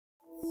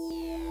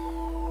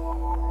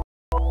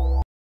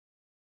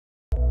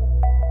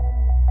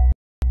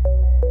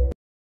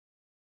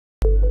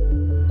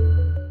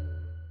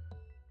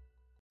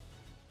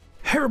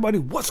everybody,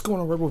 what's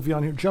going on? Rebel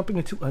Vion here, jumping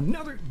into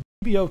another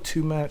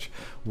BO2 match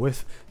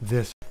with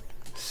this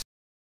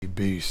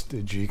beast, the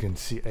Jegan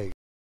C8.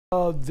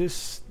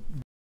 This,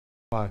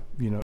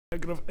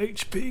 negative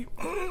HP.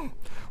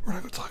 We're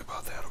not gonna talk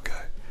about that,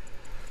 okay?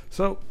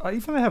 So I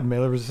even have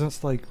melee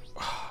resistance. Like,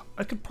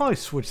 I could probably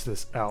switch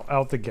this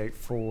out the gate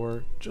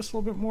for just a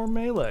little bit more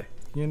melee,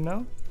 you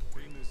know?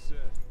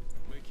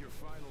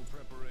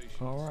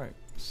 All right,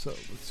 so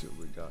let's see what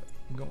we got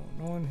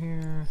going on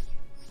here.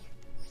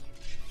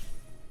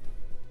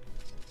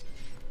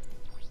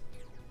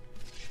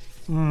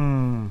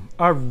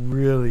 I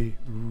really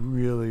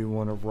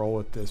want to roll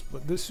with this,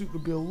 but this suit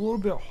would be a little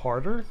bit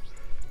harder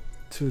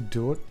to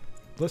do it.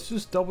 Let's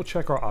just double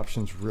check our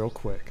options real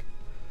quick.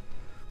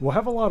 We'll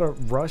have a lot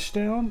of rush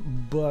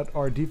down, but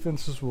our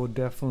defenses will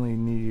definitely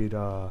need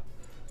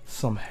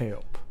some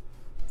help.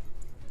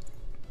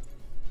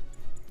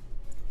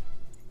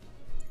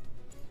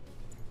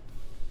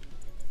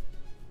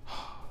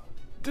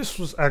 This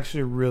was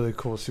actually a really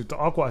cool suit. The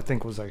Aqua, I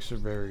think, was actually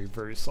a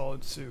very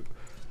solid suit.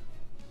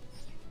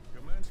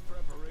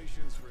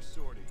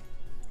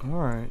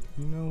 Alright,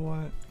 you know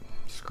what?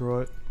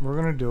 Screw it. We're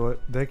gonna do it.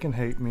 They can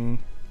hate me,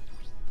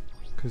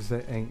 because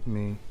they ain't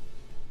me.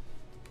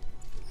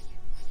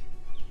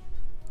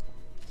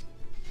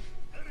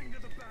 Heading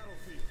to the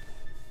battlefield.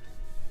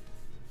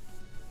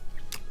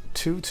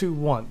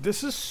 2-2-1.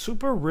 This is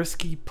super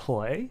risky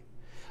play,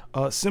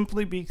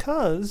 simply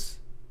because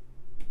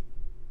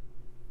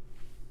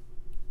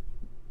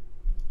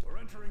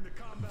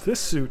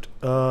this suit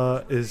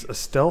is a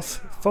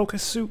stealth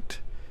focus suit.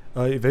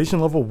 Evasion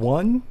level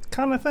 1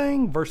 kind of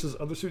thing versus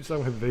other suits that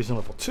will have evasion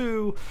level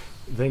 2.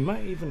 They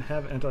might even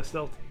have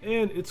anti-stealth,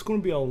 and it's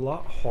going to be a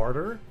lot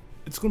harder.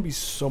 It's going to be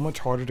so much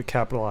harder to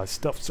capitalize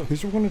stealth. So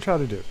here's what we're going to try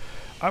to do.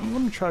 I'm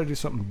going to try to do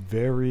something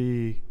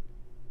very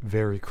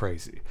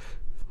crazy.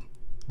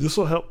 This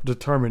will help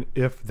determine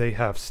if they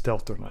have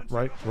stealth or not,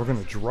 right? We're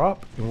going to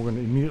drop, and we're going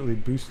to immediately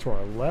boost to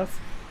our left.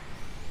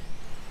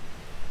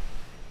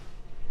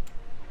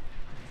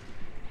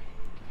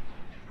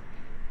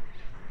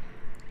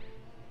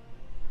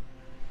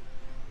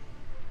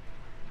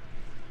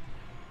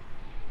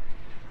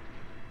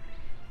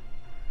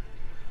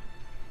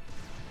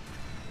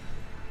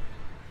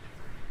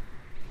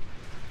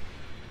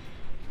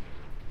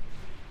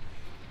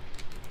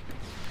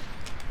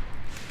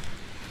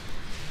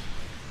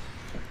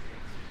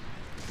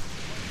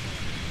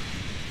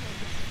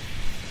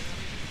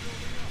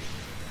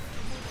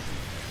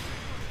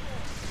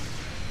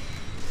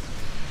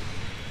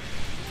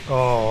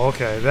 Oh,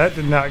 okay. That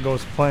did not go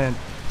as planned.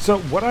 So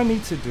what I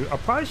need to do, I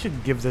probably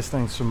should give this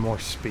thing some more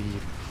speed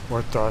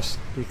or thrust,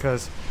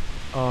 because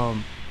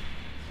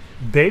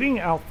baiting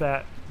out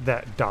that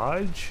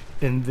dodge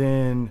and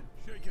then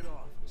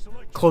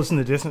closing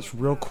the distance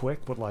real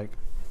quick with, like,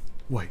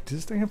 wait, does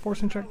this thing have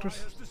force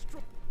injectors?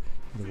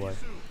 Anyway,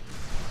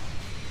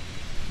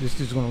 this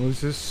dude's going to lose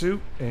his suit,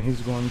 and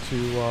he's going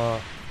to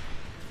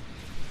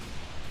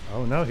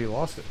oh no, he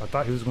lost it. I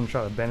thought he was going to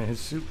try to abandon his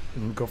suit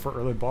and go for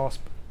early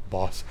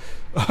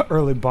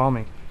early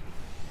bombing.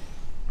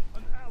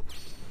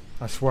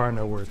 I swear I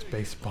know where it's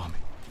base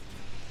bombing.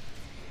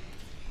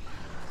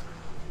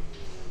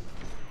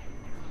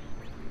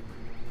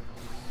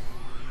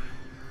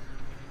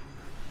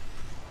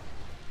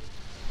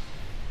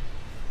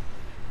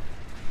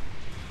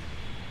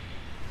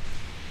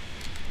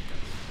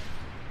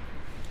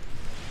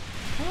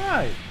 All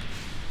right.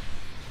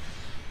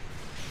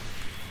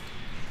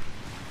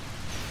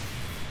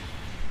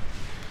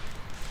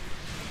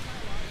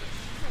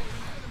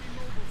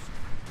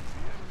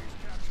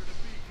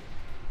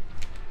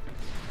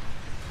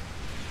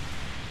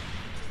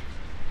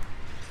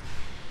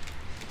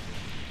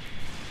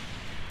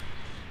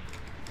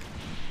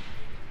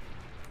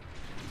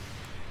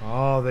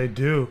 Oh, they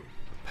do.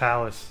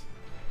 Palace.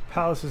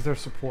 Palace is their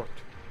support.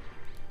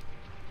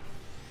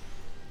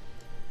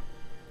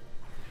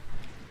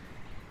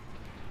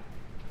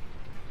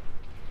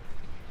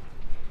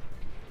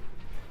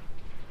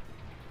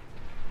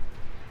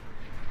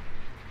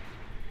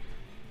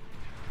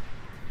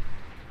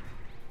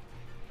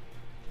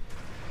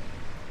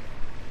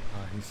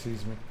 He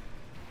sees me.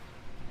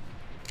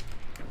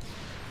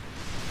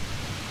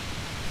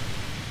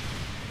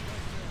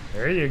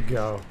 There you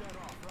go.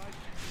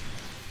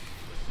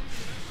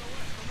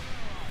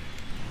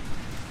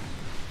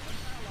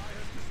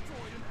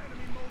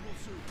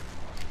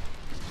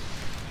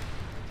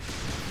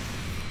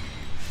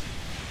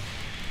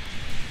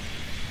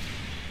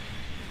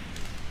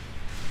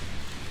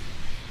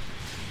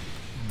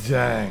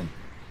 Dang.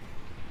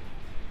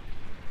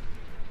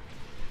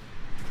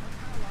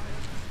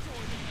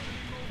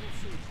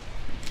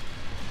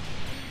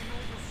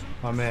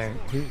 My man,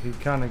 he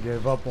kind of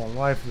gave up on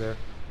life there.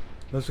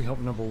 Let's help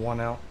number 1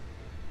 out.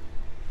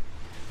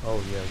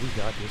 Oh yeah, we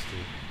got this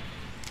dude.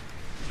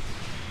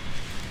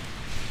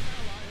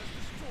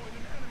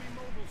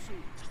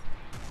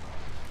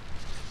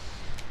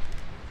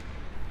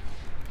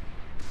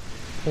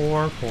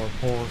 Poor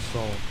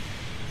soul.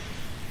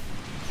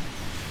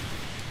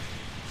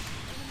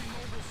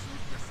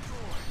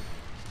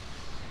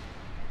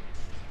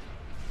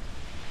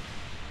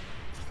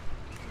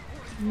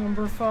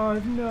 Number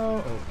 5,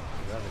 no. Oh,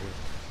 get out of here.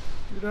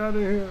 Get out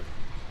of here.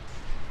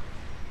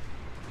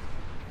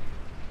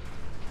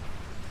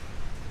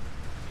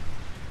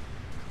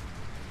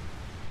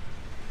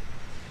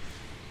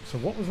 So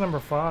what was number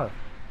 5?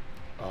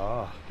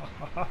 Ah,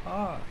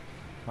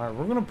 alright,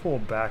 we're gonna pull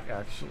back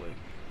actually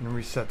and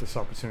reset this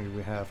opportunity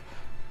we have.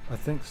 I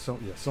think so,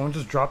 yeah, someone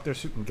just dropped their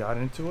suit and got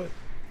into it.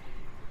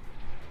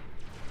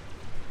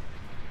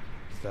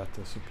 Is that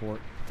the support?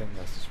 I think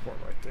that's the support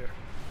right there.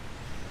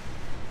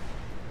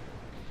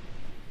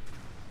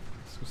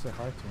 Let's go say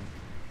hi to him.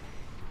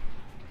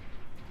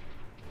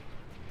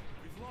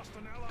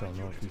 Don't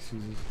know if he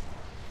sees us.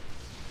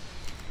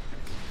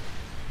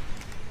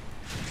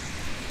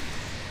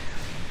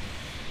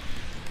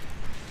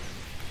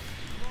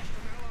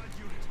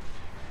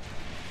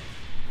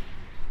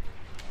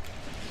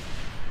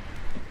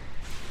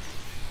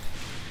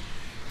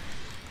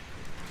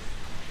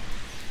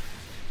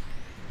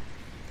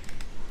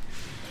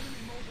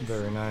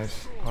 Very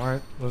nice.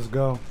 Alright, let's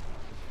go.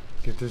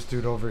 Get this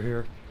dude over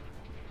here.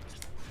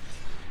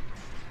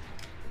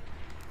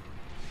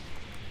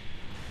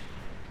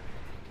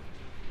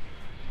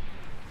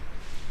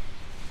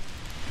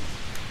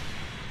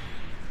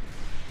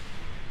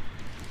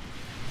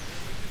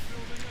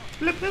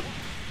 Blip, blip.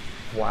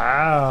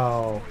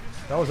 Wow.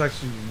 That was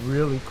actually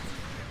really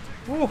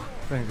cool. Woo,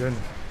 thank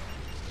goodness.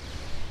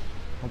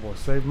 My boy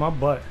saved my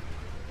butt.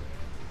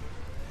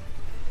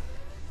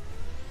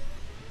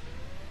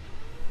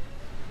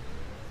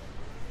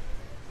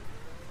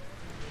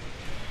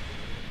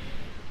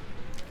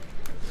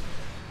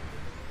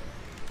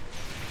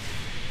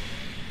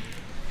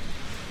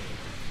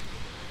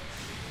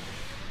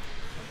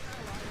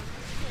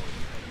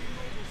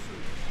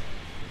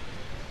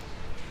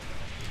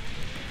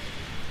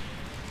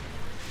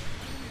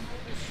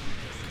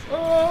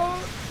 Oh,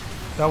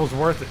 that was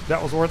worth it.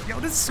 That was worth it. Yo,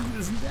 this suit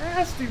is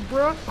nasty,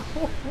 bro.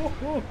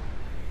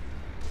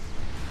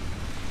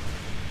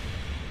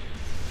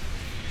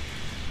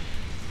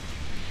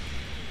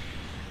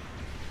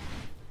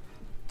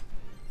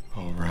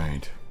 All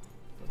right,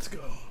 let's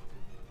go.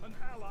 An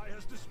ally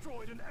has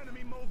destroyed an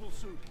enemy mobile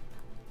suit.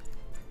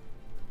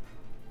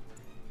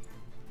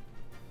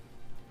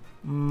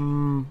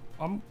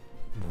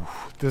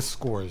 This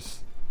score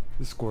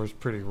is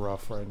pretty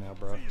rough right now,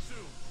 bro. See you soon.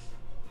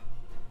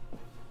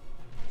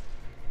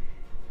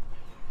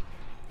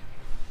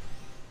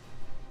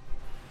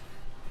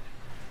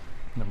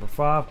 Number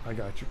 5, I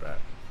got you back.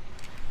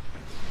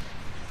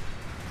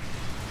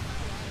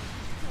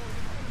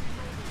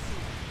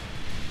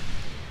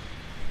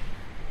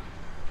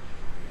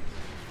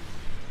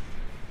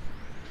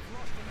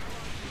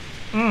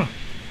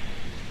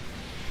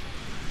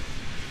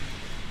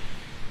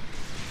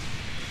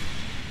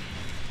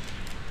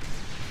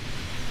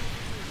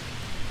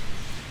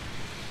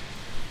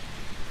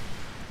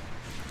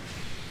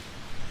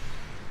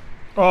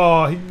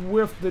 Oh, he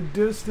whiffed the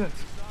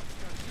distance.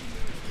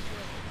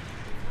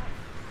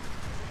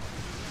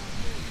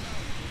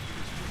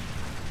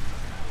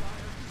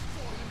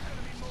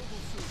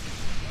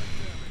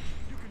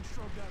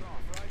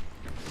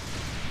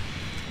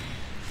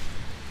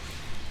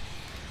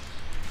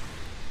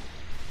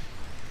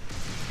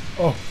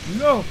 Oh,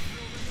 no!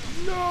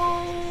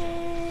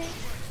 No!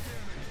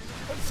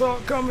 I saw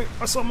it coming.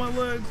 I saw my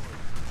legs.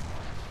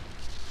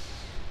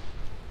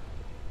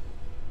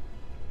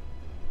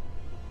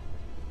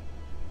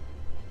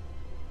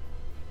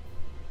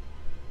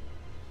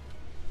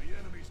 The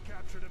enemy's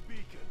captured a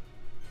beacon.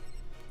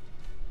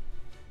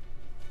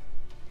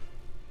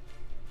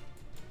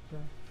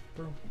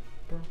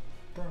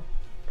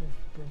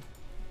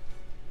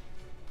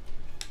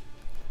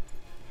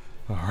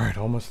 Alright,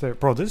 almost there.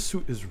 Bro, this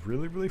suit is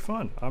really, really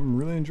fun. I'm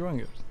really enjoying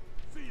it.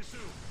 See you soon.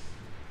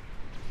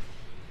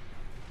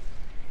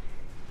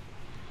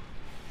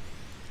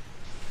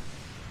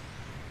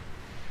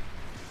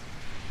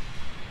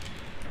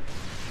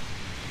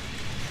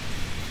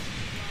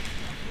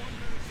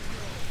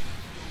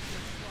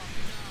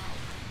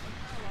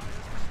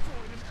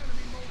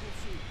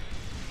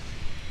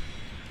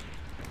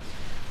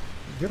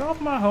 Get off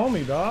my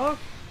homie, dog.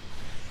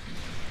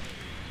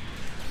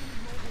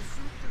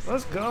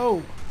 Let's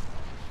go.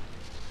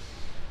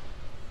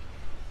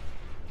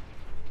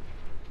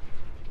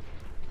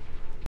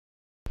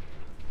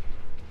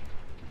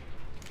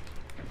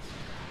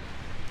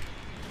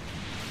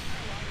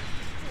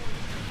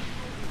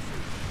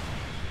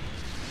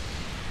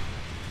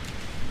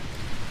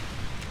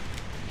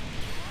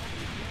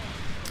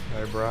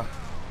 Hey, bro.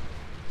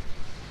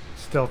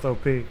 Stealth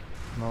OP.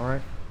 All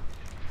right.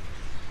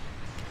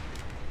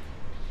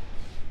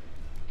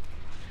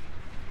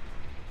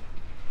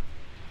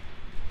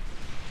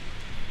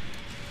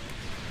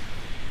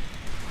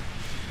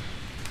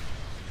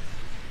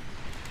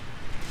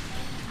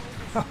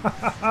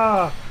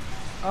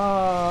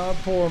 Ah,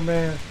 poor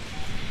man.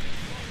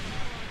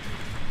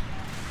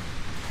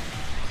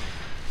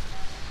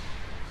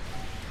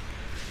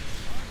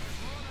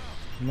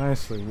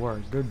 Nicely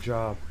worked. Good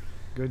job.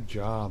 Good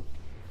job.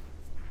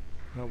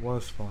 That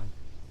was fun.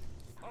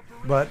 Up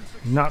but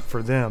not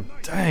for them.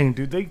 Dang,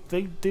 dude,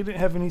 they didn't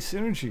have any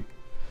synergy.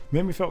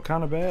 Made me felt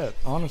kind of bad,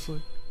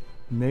 honestly.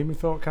 Made me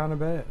felt kind of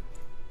bad.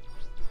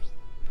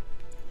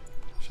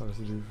 Shout out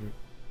to dude for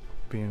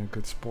being a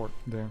good sport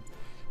there.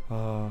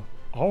 All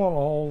in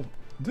all,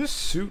 this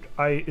suit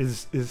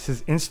has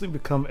instantly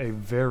become a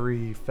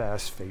very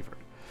fast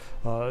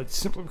favorite.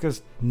 Simply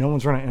because no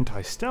one's running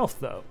anti-stealth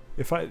though.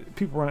 If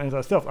people run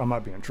anti-stealth, I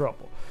might be in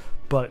trouble.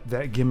 But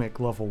that gimmick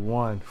level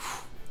 1,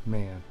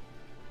 man.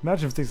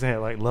 Imagine if things had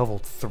like level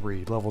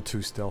 3, level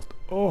 2 stealth.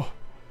 Oh,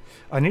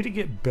 I need to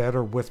get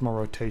better with my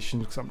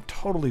rotations because I'm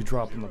totally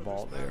dropping the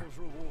ball there.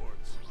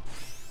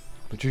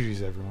 But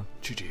GG's everyone.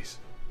 GG's.